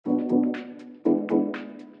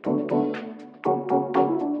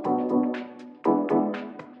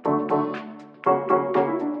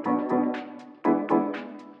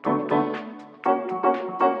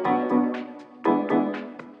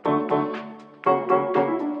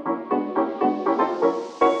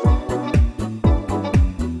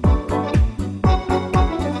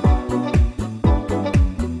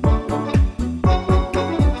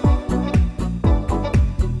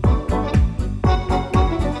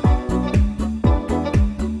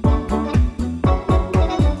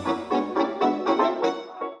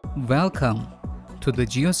to the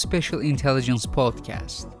Geospatial Intelligence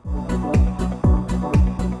Podcast.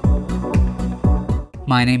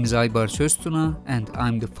 My name is Aybar Söztuna and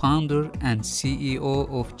I'm the founder and CEO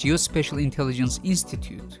of Geospatial Intelligence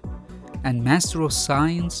Institute and Master of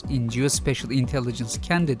Science in Geospatial Intelligence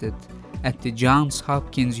candidate at the Johns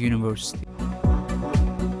Hopkins University.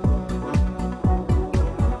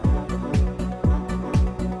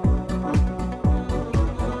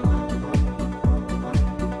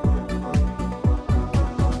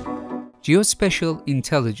 Geospatial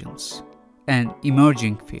intelligence, an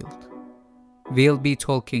emerging field. We'll be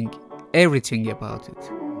talking everything about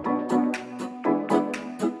it.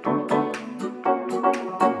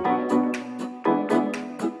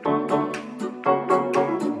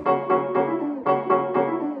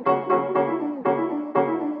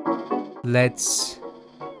 Let's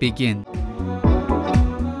begin.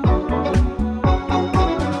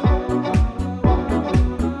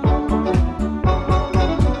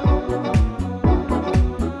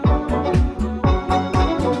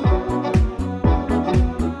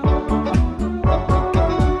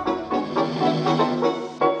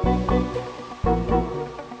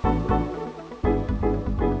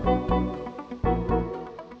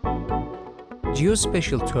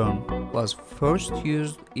 Geospatial term was first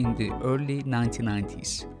used in the early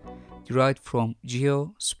 1990s, derived from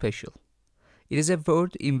geospatial. It is a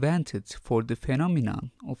word invented for the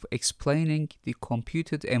phenomenon of explaining the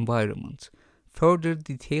computed environment, further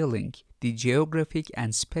detailing the geographic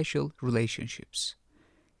and spatial relationships.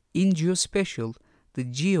 In geospatial, the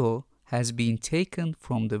geo has been taken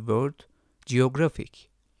from the word geographic,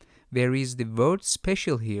 whereas the word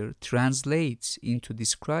spatial here translates into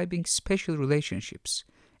describing spatial relationships,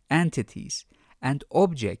 entities, and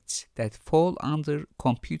objects that fall under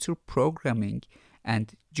computer programming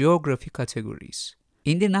and geography categories.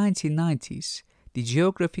 In the 1990s, the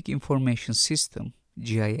Geographic Information System,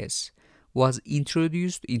 GIS, was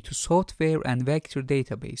introduced into software and vector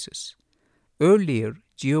databases. Earlier,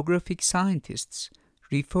 geographic scientists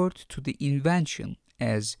referred to the invention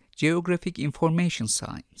as Geographic Information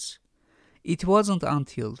Science. It wasn't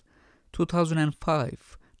until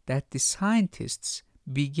 2005 that the scientists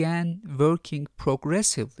began working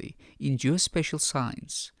progressively in geospatial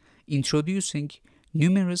science, introducing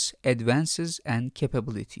numerous advances and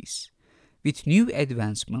capabilities. With new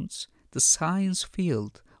advancements, the science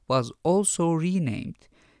field was also renamed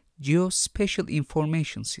Geospatial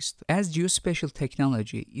Information System. As geospatial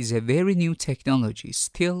technology is a very new technology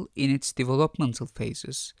still in its developmental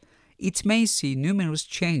phases, it may see numerous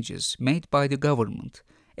changes made by the government,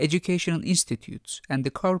 educational institutes, and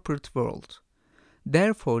the corporate world.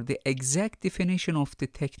 Therefore, the exact definition of the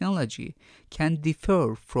technology can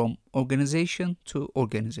differ from organization to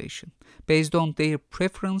organization, based on their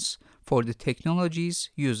preference for the technology's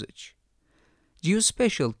usage.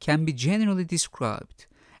 Geospatial can be generally described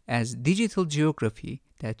as digital geography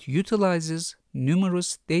that utilizes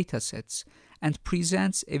numerous datasets and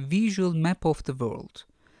presents a visual map of the world.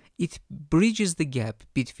 It bridges the gap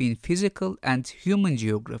between physical and human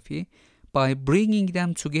geography by bringing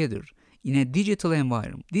them together in a digital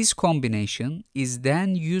environment. This combination is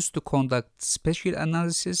then used to conduct spatial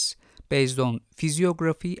analysis based on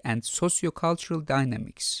physiography and sociocultural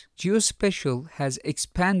dynamics. Geospatial has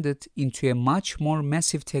expanded into a much more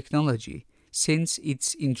massive technology since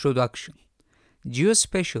its introduction.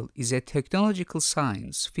 Geospatial is a technological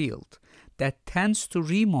science field that tends to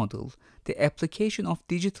remodel the application of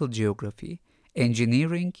digital geography,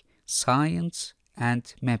 engineering, science,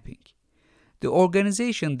 and mapping. The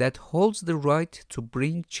organization that holds the right to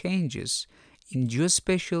bring changes in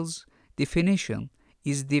geospatial's definition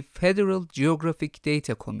is the Federal Geographic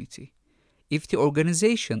Data Committee. If the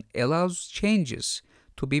organization allows changes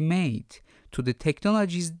to be made to the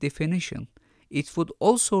technology's definition, it would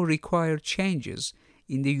also require changes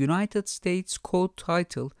in the United States Code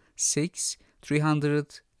Title 6,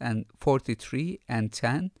 343 and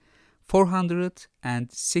 10,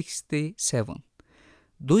 467.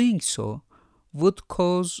 Doing so would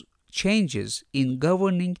cause changes in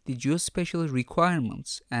governing the geospatial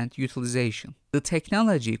requirements and utilization. The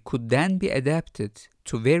technology could then be adapted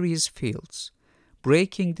to various fields,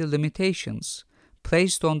 breaking the limitations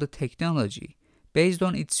placed on the technology based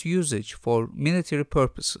on its usage for military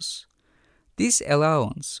purposes. This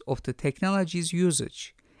allowance of the technology's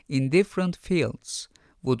usage in different fields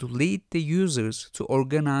would lead the users to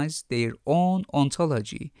organize their own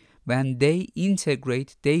ontology when they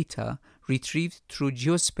integrate data retrieved through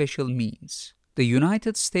geospatial means. The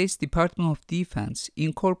United States Department of Defense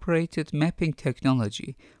incorporated mapping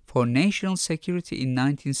technology for national security in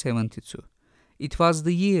 1972. It was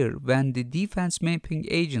the year when the Defense Mapping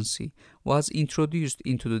Agency was introduced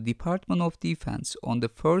into the Department of Defense on the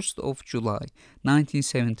 1st of July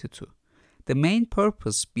 1972. The main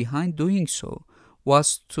purpose behind doing so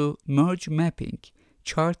was to merge mapping,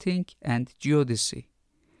 charting, and geodesy.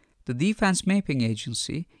 The Defense Mapping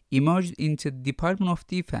Agency emerged into the Department of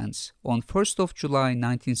Defense on 1st of July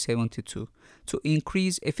 1972 to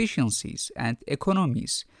increase efficiencies and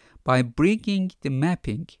economies by bringing the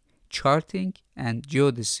mapping, charting, and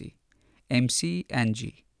geodesy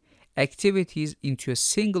 (MC&G) activities into a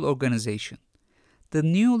single organization. The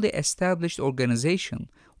newly established organization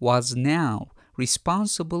was now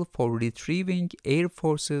responsible for retrieving Air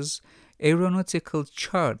Force's Aeronautical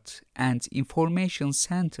Chart and Information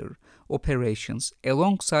Center operations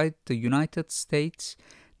alongside the United States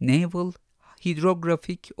Naval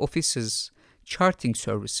Hydrographic Office's charting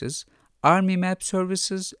services, Army map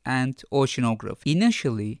services, and oceanography.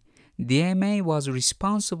 Initially, the N.I.M.A was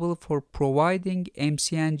responsible for providing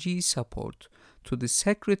MC&G support to the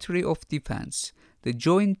Secretary of Defense, the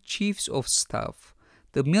Joint Chiefs of Staff,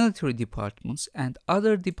 the military departments, and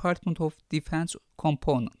other Department of Defense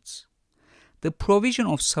components. The provision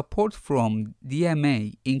of support from the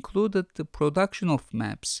N.I.M.A included the production of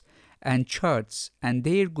maps and charts and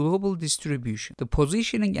their global distribution. The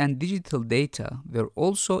positioning and digital data were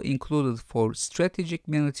also included for strategic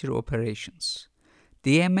military operations.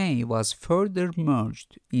 The N.I.M.A was further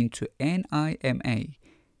merged into N.I.M.A,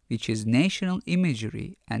 which is National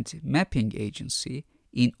Imagery and Mapping Agency,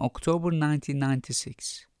 in October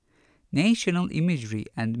 1996. National Imagery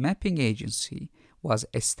and Mapping Agency was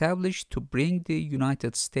established to bring the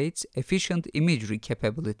United States efficient imagery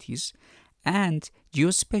capabilities and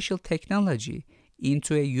geospatial technology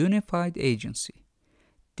into a unified agency.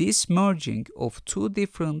 This merging of two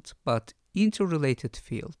different but interrelated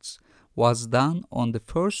fields was done on the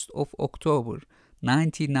 1st of October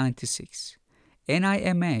 1996.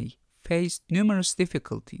 N.I.M.A faced numerous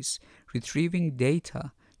difficulties retrieving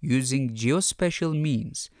data using geospatial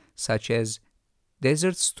means such as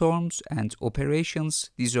Desert Storms and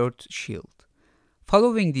Operations Desert Shield.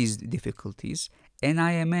 Following these difficulties,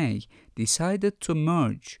 N.I.M.A decided to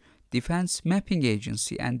merge Defense Mapping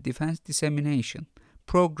Agency and Defense Dissemination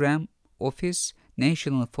Program Office,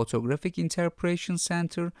 National Photographic Interpretation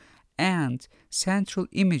Center, and Central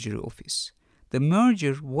Imagery Office. The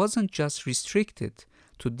merger wasn't just restricted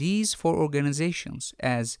to these four organizations,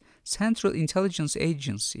 as Central Intelligence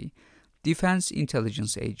Agency, Defense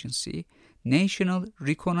Intelligence Agency, National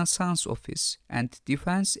Reconnaissance Office, and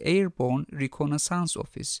Defense Airborne Reconnaissance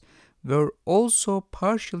Office were also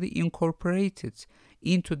partially incorporated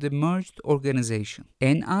into the merged organization.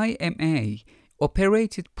 N.I.M.A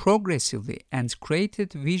operated progressively and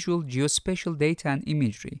created visual geospatial data and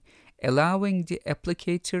imagery, allowing the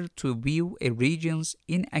applicator to view a region's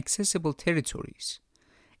inaccessible territories.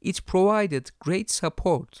 It provided great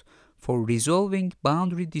support for resolving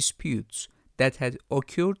boundary disputes that had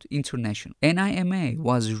occurred internationally. N.I.M.A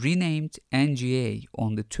was renamed N.G.A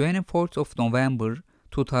on the 24th of November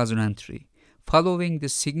 2003, following the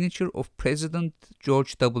signature of President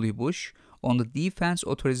George W. Bush on the Defense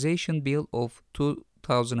Authorization Bill of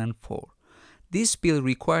 2004. This bill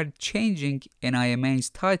required changing N.I.M.A's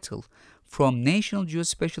title from National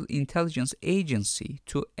Geospatial Intelligence Agency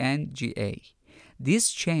to N.G.A.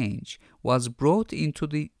 This change was brought into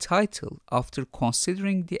the title after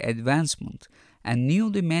considering the advancement and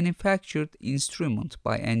newly manufactured instrument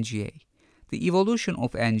by N.G.A. The evolution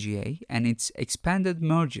of N.G.A and its expanded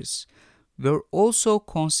mergers were also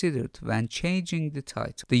considered when changing the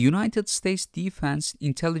title. The United States Defense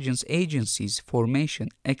Intelligence Agency's formation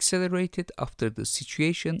accelerated after the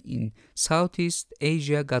situation in Southeast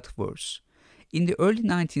Asia got worse. In the early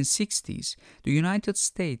 1960s, the United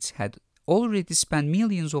States had already spent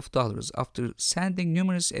millions of dollars after sending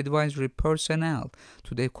numerous advisory personnel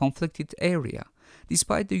to the conflicted area.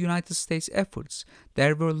 Despite the United States' efforts,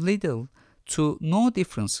 there were little to no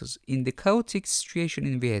differences in the chaotic situation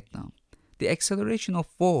in Vietnam. The acceleration of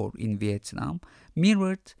war in Vietnam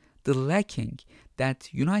mirrored the lacking that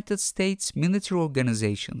United States military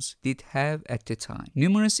organizations did have at the time.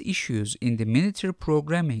 Numerous issues in the military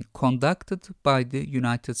programming conducted by the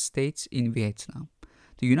United States in Vietnam.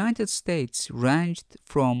 The United States ranged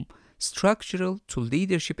from structural to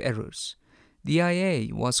leadership errors. The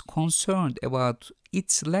IA was concerned about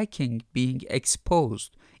its lacking being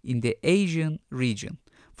exposed in the Asian region,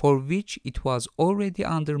 for which it was already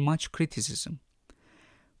under much criticism.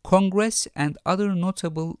 Congress and other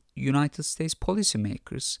notable United States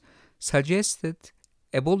policymakers suggested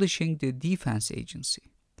abolishing the defense agency.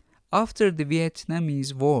 After the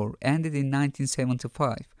Vietnamese War ended in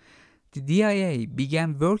 1975, The DIA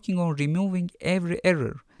began working on removing every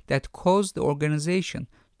error that caused the organization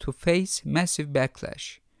to face massive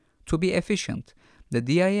backlash. To be efficient, the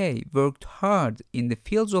DIA worked hard in the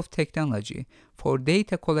fields of technology for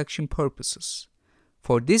data collection purposes.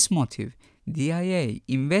 For this motive, DIA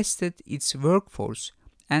invested its workforce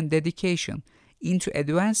and dedication into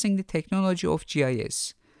advancing the technology of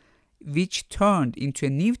GIS, which turned into a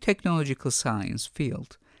new technological science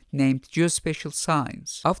field named Geospatial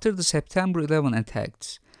Science. After the September 11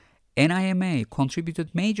 attacks, N.I.M.A.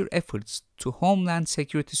 contributed major efforts to Homeland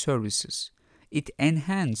Security Services. It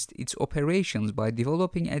enhanced its operations by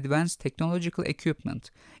developing advanced technological equipment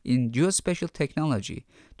in geospatial technology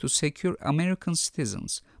to secure American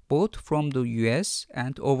citizens, both from the US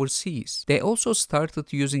and overseas. They also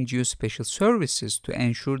started using geospatial services to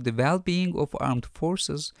ensure the well-being of armed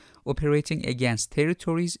forces operating against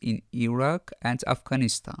territories in Iraq and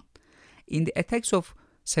Afghanistan. In the attacks of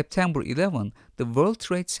September 11, the World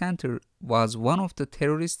Trade Center was one of the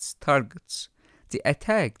terrorists' targets. The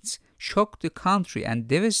attacks shocked the country and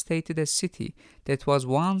devastated a city that was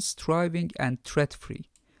once thriving and threat-free.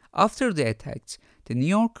 After the attacks, the New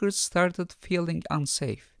Yorkers started feeling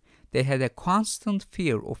unsafe. They had a constant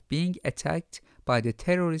fear of being attacked by the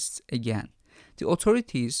terrorists again. The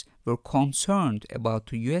authorities were concerned about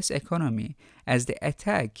the US economy as the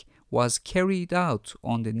attack was carried out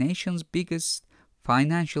on the nation's biggest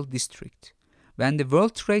financial district. When the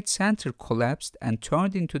World Trade Center collapsed and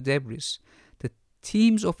turned into debris, the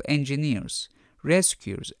teams of engineers,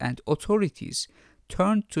 rescuers, and authorities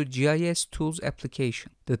turned to GIS tools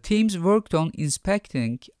application. The teams worked on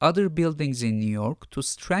inspecting other buildings in New York to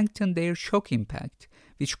strengthen their shock impact,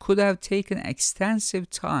 which could have taken extensive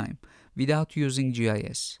time without using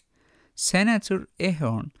GIS. Senator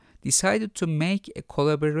Ahern decided to make a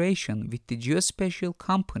collaboration with the geospatial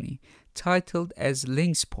company titled as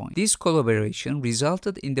Lynx Point. This collaboration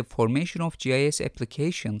resulted in the formation of GIS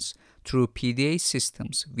applications through PDA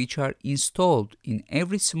systems, which are installed in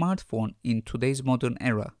every smartphone in today's modern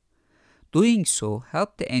era. Doing so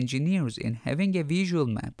helped the engineers in having a visual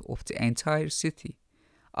map of the entire city.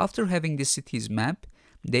 After having the city's map,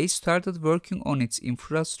 they started working on its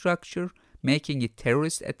infrastructure, making it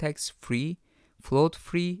terrorist attacks free, flood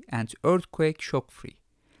free, and earthquake shock free.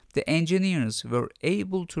 The engineers were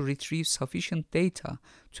able to retrieve sufficient data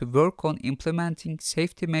to work on implementing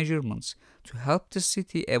safety measurements to help the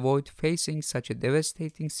city avoid facing such a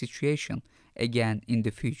devastating situation again in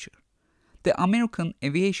the future. The American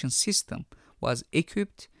aviation system was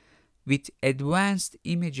equipped with advanced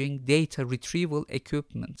imaging data retrieval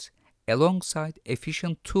equipment alongside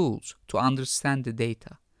efficient tools to understand the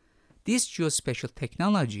data. This geospatial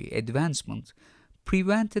technology advancement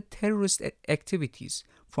prevented terrorist activities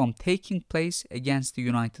from taking place against the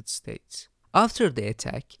United States. After the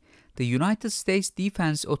attack, the United States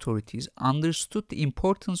defense authorities understood the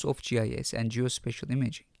importance of GIS and geospatial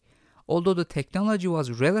imaging. Although the technology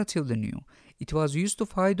was relatively new, it was used to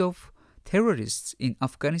fight off terrorists in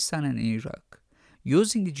Afghanistan and Iraq.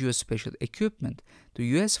 Using the geospatial equipment, the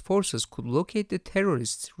US forces could locate the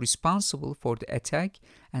terrorists responsible for the attack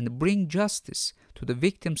and bring justice to the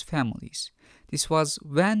victims' families. This was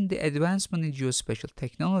when the advancement in geospatial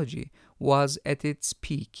technology was at its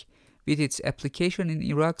peak, with its application in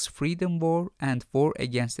Iraq's freedom war and war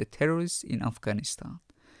against the terrorists in Afghanistan.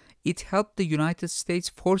 It helped the United States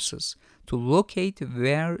forces to locate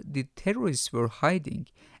where the terrorists were hiding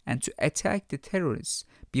and to attack the terrorists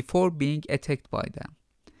before being attacked by them.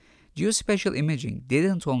 Geospatial imaging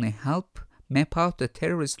didn't only help map out the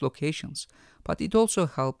terrorist locations, but it also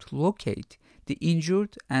helped locate the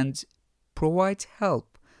injured and provide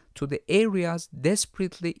help to the areas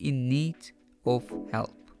desperately in need of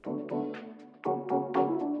help.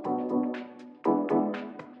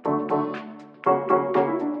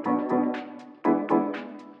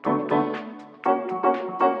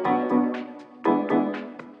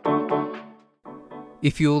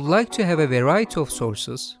 If you would like to have a variety of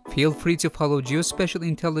sources, feel free to follow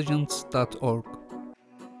geospatialintelligence.org.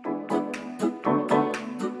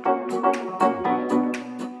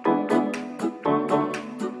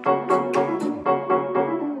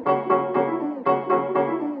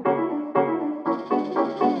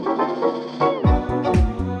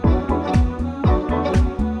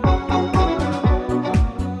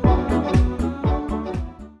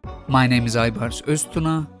 My name is Aybars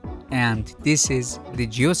Öztuna, and this is the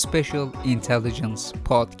Geospatial Intelligence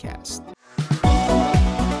Podcast.